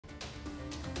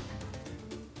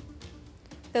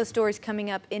Those stories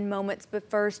coming up in moments, but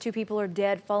first, 2 people are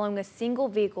dead following a single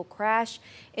vehicle crash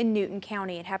in Newton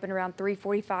County. It happened around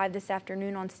 3:45 this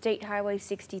afternoon on State Highway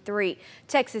 63.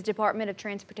 Texas Department of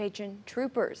Transportation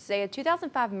troopers say a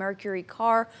 2005 Mercury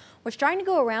car was trying to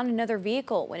go around another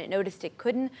vehicle. When it noticed it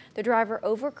couldn't, the driver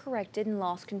overcorrected and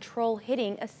lost control,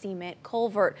 hitting a cement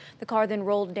culvert. The car then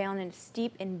rolled down a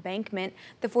steep embankment.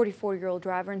 The 44-year-old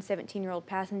driver and 17-year-old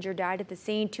passenger died at the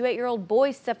scene. 2 8-year-old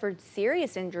boys suffered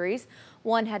serious injuries.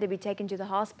 One had to be taken to the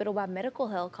hospital by medical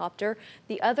helicopter,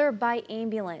 the other by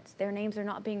ambulance. Their names are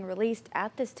not being released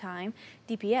at this time.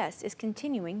 DPS is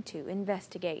continuing to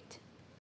investigate.